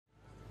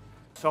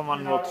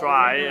someone will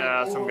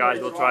try, some guys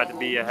will try to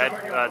be ahead,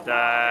 but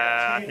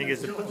I think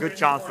it's a good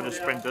chance for the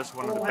sprinters,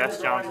 one of the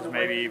best chances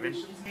maybe even.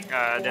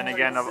 Then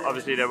again,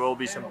 obviously there will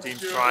be some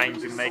teams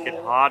trying to make it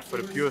hard for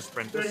the pure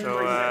sprinters,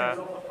 so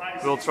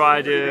we'll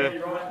try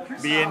to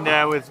be in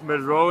there with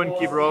Rowan,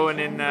 keep Rowan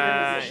in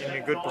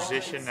a good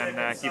position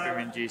and keep him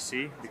in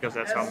GC, because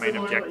that's our main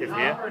objective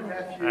here.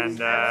 And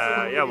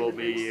yeah, we'll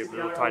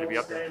try to be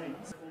up there.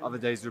 Other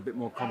days are a bit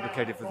more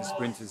complicated for the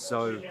sprinters,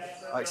 so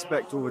I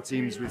expect all the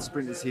teams with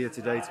sprinters here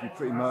today to be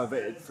pretty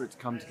motivated for it to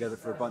come together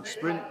for a bunch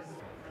sprint.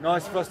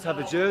 Nice for us to have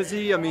a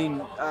jersey. I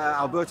mean,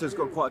 Alberto's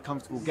got quite a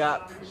comfortable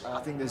gap. I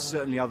think there's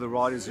certainly other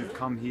riders who've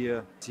come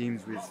here,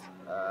 teams with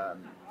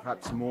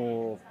perhaps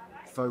more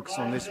focus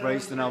on this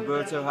race than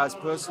Alberto has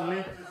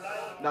personally.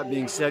 That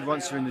being said,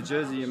 once you're in the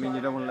jersey, I mean,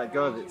 you don't want to let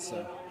go of it.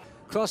 So.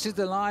 Crosses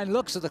the line,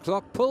 looks at the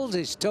clock, pulls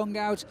his tongue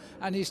out,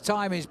 and his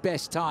time is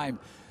best time.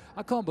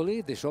 I can't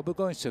believe this, Rob. We're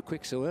going so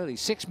quick so early.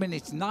 6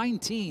 minutes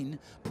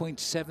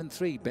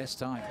 19.73 best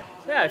time.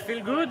 Yeah, I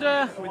feel good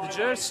with the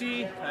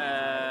jersey.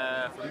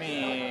 For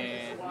me,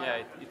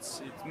 yeah,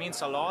 it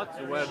means a lot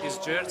to wear this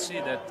jersey.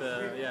 That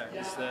yeah,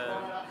 it's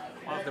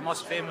one of the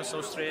most famous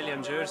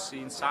Australian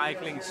jersey in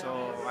cycling.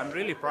 So I'm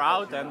really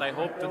proud, and I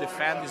hope to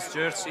defend this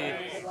jersey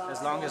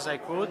as long as I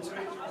could,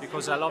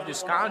 because I love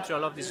this country, I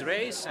love this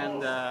race,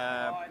 and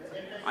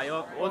I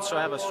also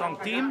have a strong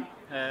team.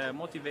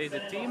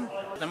 Motivated team.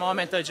 At the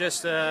moment I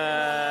just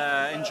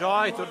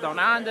enjoy Tour Down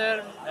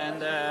Under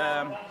and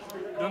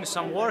doing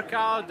some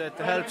workout that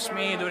helps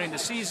me during the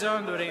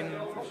season,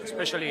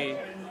 especially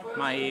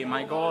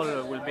my goal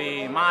will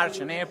be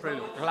March and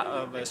April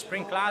of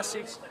Spring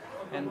Classics,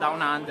 and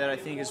Down Under I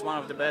think is one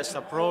of the best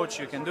approach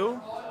you can do.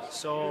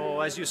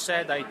 So as you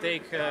said, I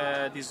take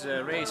this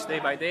race day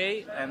by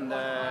day, and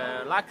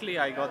luckily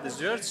I got this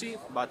jersey,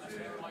 but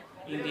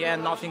in the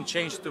end, nothing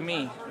changed to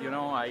me. You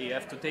know, I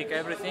have to take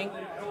everything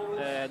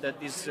that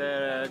this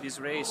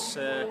race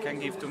can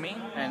give to me,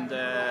 and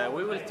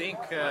we will think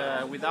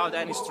without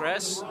any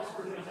stress,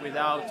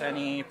 without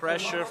any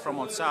pressure from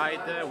outside.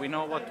 We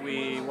know what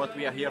we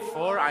are here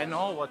for. I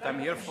know what I'm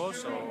here for,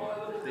 so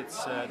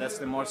that's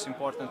the most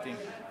important thing.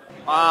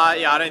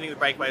 Yeah, I don't think the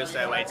breakaway will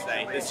stay away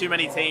today. There's too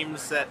many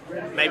teams that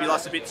maybe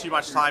lost a bit too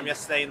much time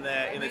yesterday in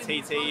the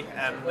TT,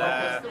 and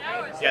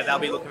yeah, they'll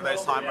be looking for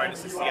those time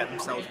bonuses to get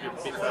themselves a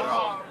bit further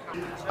up.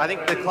 I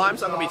think the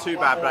climb's not going to be too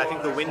bad, but I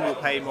think the wind will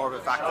play more of a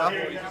factor,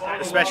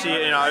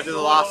 especially over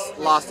the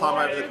last time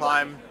over the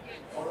climb,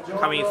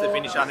 coming into the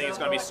finish. I think it's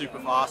going to be super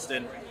fast,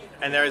 and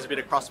there is a bit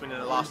of crosswind in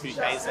the last few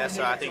Ks there,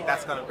 so I think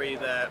that's going to be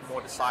the more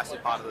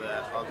decisive part of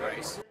the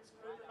race.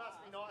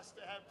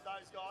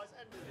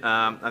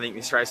 I think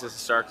this race has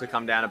historically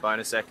come down to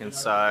bonus seconds,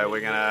 so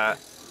we're going to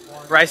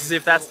race as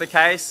if that's the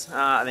case.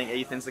 I think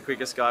Ethan's the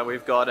quickest guy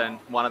we've got and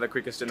one of the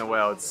quickest in the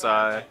world.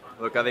 So,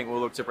 look, I think we'll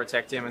look to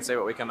protect him and see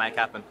what we can make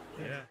happen.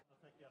 Yeah.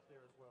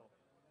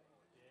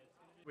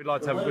 We'd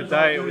like to have a good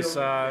day. It was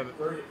a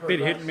bit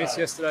hit and miss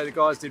yesterday. The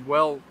guys did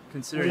well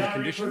considering the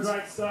conditions,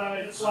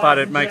 but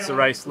it makes the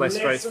race less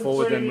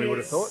straightforward than we would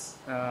have thought.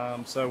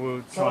 So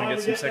we'll try and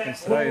get some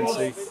seconds today and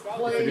see if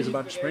it is a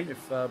bunch sprint,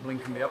 if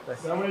Blink can be up there.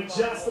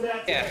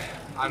 Yeah,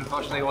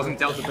 unfortunately it wasn't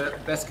dealt the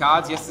best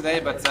cards yesterday,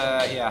 but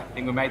yeah, I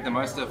think we made the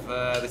most of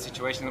the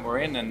situation that we're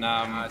in, and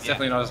it's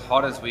definitely not as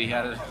hot as we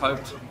had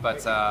hoped,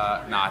 but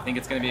no, I think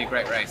it's going to be a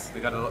great race.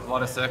 We've got a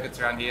lot of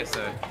circuits around here,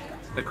 so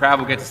the crowd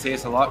will get to see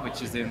us a lot,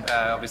 which is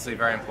obviously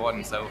very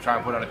important, so we'll try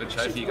and put on a good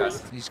show for you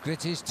guys. He's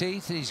grit his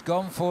teeth, he's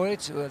gone for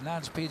it. Well,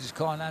 Nance Peters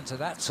can't answer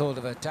that sort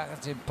of attack,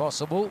 it's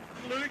impossible.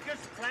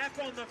 Lucas Clapp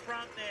on the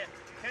front there.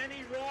 Can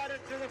he ride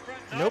it to the front?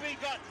 No, Nope. he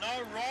got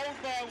no roll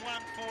by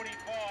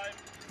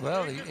 145.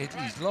 Well,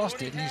 he's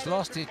lost it, and he's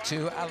lost it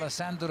to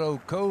Alessandro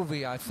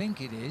Covi, I think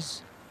it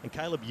is. And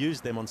Caleb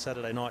used them on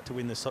Saturday night to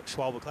win the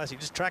Schwalbe Classic.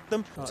 Just track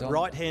them,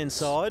 right-hand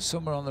side.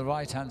 Somewhere on the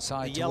right-hand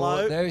side. The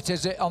yellow. There it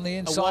is on the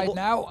inside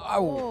now.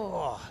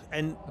 Oh.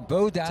 And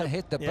Baudin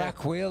hit the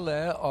back wheel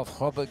there of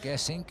Robert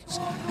Gessink.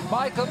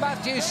 Michael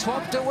Matthews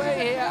swapped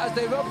away here as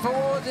they run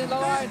forward in the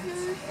line.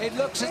 It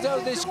looks as though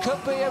this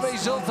could be a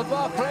result for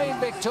Bahrain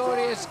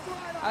victorious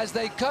as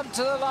they come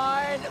to the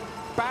line.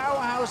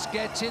 Bauhaus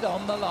gets it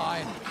on the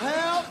line.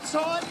 How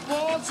tight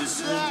was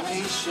that?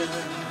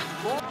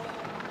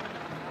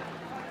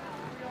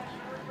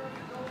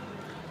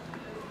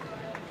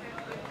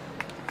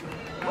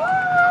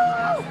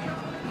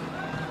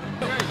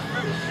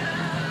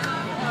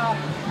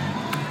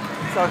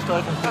 Zo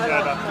stoot het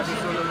verder. Dat is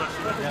zo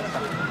lustig. Nee.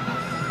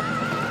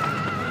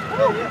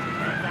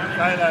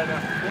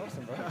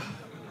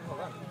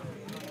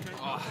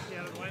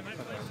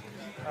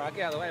 All right,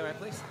 get out of the way, mate,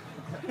 please.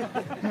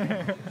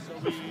 So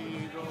we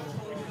go.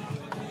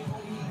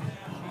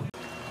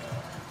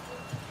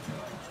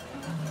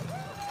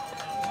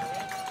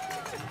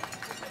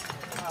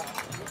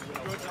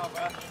 Good job,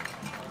 man.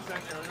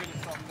 Thank you. Really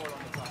strong ball on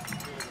the front.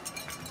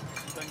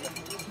 Thank you.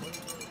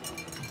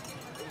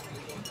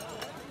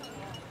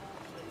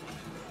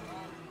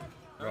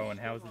 Rowan,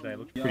 how was the day?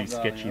 Looked pretty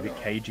sketchy, a bit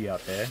cagey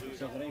out there.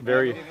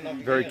 Very,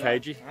 very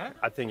cagey.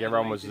 I think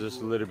everyone was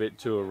just a little bit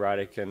too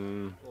erratic,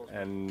 and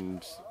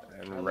and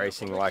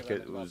racing like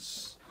it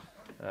was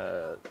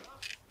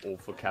all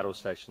for cattle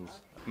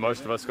stations.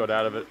 Most of us got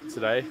out of it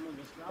today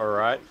all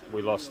right.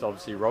 We lost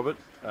obviously Robert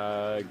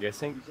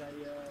Gessink.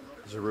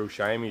 It's a real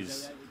shame.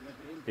 He's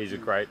a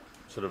great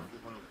sort of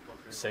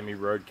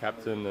semi-road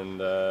captain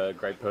and a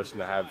great person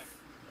to have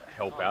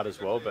help out as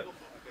well. But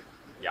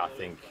yeah, I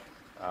think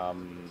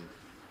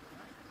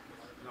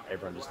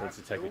everyone just needs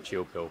to take a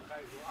chill pill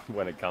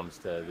when it comes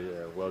to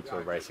the World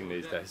Tour racing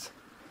these days.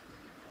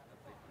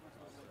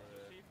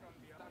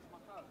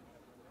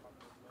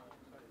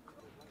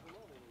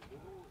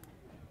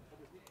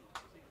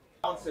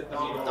 Don't sit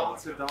down. Don't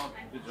sit down.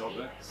 Good job,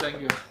 eh?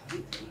 Thank you.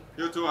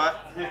 You too, huh?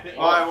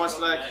 Oh,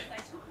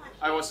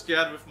 I was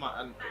scared with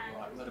my, and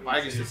the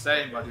bike is the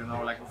same, but you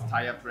know, like with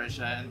tire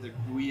pressure and the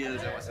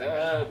wheels, I was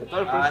like, the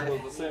tire pressure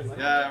was the same.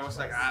 Yeah, I was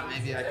like,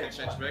 maybe I can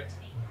change back,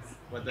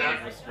 but then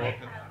it was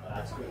broken.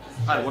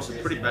 It was a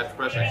pretty bad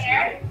crash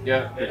actually.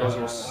 Yeah, because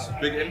it was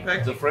big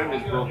impact. The frame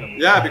is broken.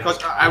 Yeah,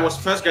 because I was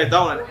first guy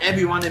down and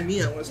everyone in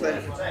me, I was like,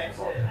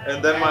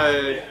 and then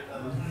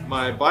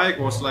my bike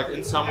was like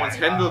in someone's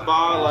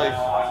handlebar, like,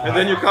 and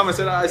then you come and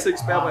said, I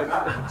spare my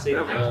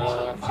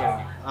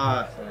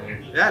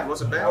yeah, it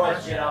was a bad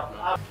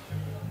crash.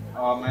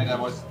 Oh man, I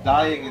was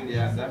dying in the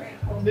end. I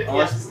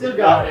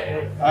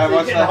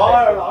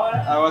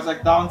was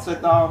like, don't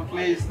sit down,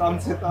 please,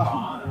 don't sit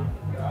down.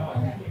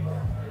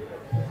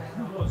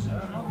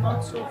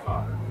 Not so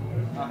far.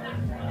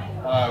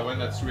 When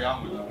that's 300,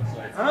 I was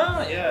like,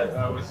 yeah.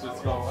 I was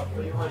just going up.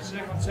 You were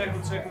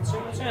second,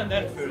 and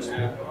then first.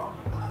 Yeah.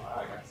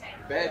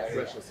 Bad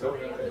crash, so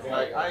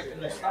like I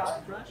can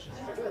start crash.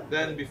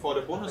 Then before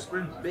the bonus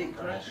sprint, big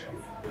crash.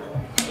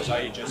 So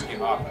you just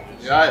give up.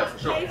 Yeah, for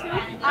sure.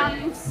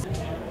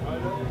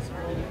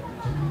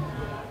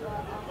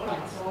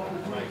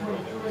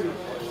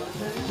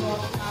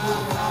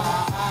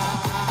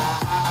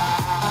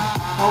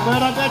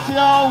 Alberto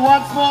Bettiol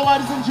once more,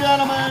 ladies and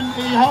gentlemen.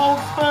 He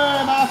holds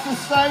firm after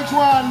stage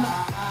one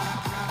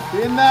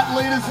in that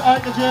leader's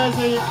ochre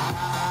jersey.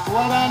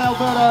 Well done,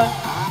 Alberto.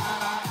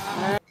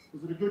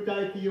 Was it a good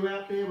day for you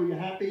out there? Were you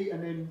happy?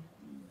 And then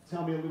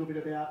tell me a little bit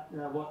about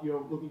what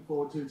you're looking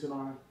forward to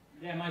tomorrow.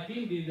 Yeah, my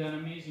team did an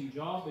amazing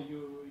job.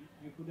 You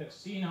could have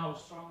seen how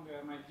strong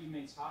my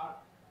teammates are,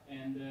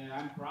 and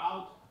I'm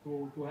proud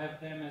to have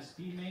them as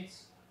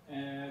teammates.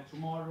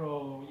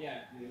 Tomorrow,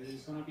 yeah,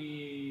 it's going to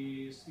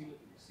be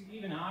still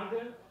even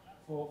harder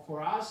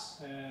for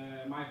us.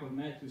 Michael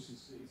Matthews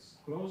is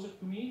closer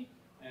to me.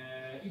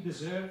 He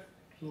deserves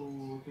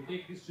to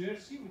take this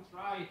jersey. We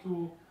try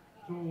to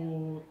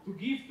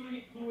give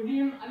to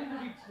him a little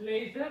bit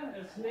later,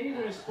 as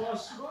later as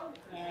possible.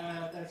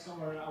 That's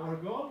our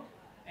goal.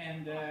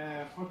 And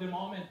for the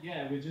moment,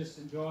 yeah, we just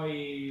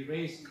enjoy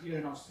racing here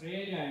in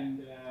Australia,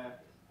 and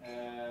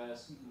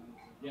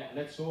yeah,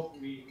 let's hope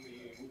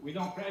we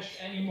don't crash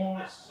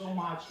anymore so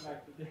much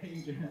like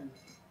today.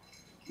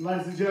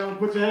 Ladies and gentlemen,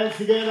 put your hands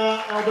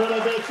together. Alberto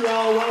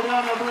Bettiol, well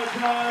done,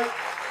 Alberto.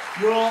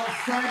 Your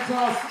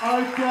Santos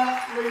Ochre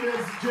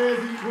Leaders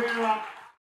jersey wearer.